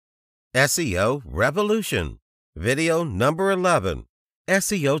SEO Revolution. Video number 11.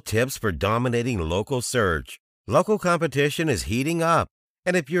 SEO tips for dominating local search. Local competition is heating up,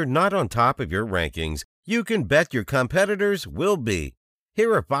 and if you're not on top of your rankings, you can bet your competitors will be.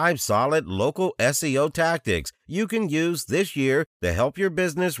 Here are 5 solid local SEO tactics you can use this year to help your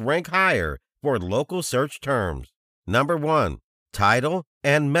business rank higher for local search terms. Number 1. Title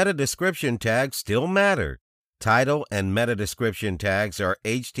and meta description tags still matter. Title and meta description tags are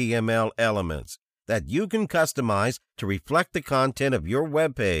HTML elements that you can customize to reflect the content of your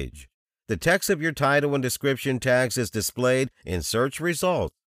web page. The text of your title and description tags is displayed in search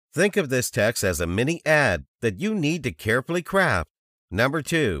results. Think of this text as a mini ad that you need to carefully craft. Number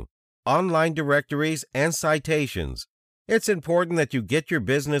 2. Online directories and citations. It's important that you get your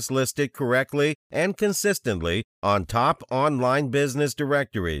business listed correctly and consistently on top online business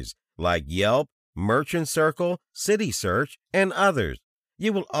directories like Yelp, Merchant Circle, City Search, and others.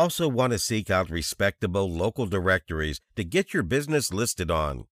 You will also want to seek out respectable local directories to get your business listed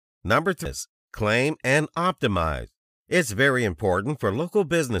on. Number 3. Claim and optimize. It's very important for local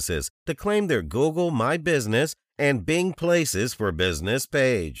businesses to claim their Google My Business and Bing Places for Business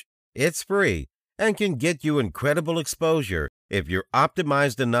page. It's free and can get you incredible exposure if you're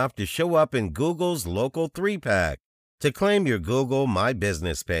optimized enough to show up in Google's local 3-pack. To claim your Google My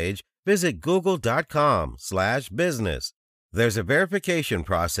Business page, visit google.com/business. There's a verification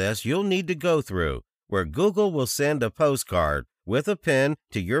process you'll need to go through where Google will send a postcard with a pin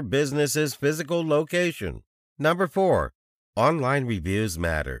to your business's physical location. Number 4. Online reviews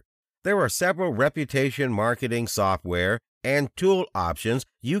matter. There are several reputation marketing software and tool options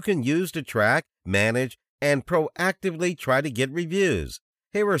you can use to track, manage, and proactively try to get reviews.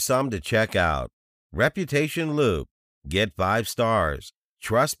 Here are some to check out. Reputation Loop, Get 5 Stars,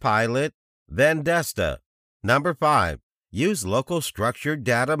 Trustpilot, Vendesta. Number 5. Use local structured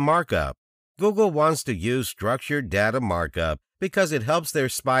data markup. Google wants to use structured data markup because it helps their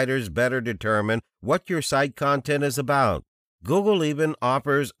spiders better determine what your site content is about. Google even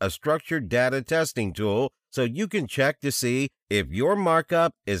offers a structured data testing tool so you can check to see if your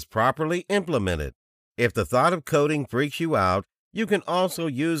markup is properly implemented. If the thought of coding freaks you out, you can also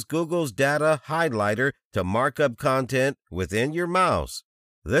use Google's data highlighter to mark up content within your mouse.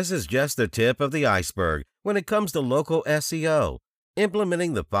 This is just the tip of the iceberg when it comes to local SEO.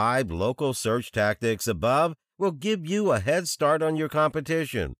 Implementing the 5 local search tactics above will give you a head start on your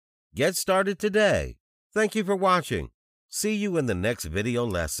competition. Get started today. Thank you for watching. See you in the next video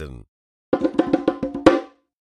lesson.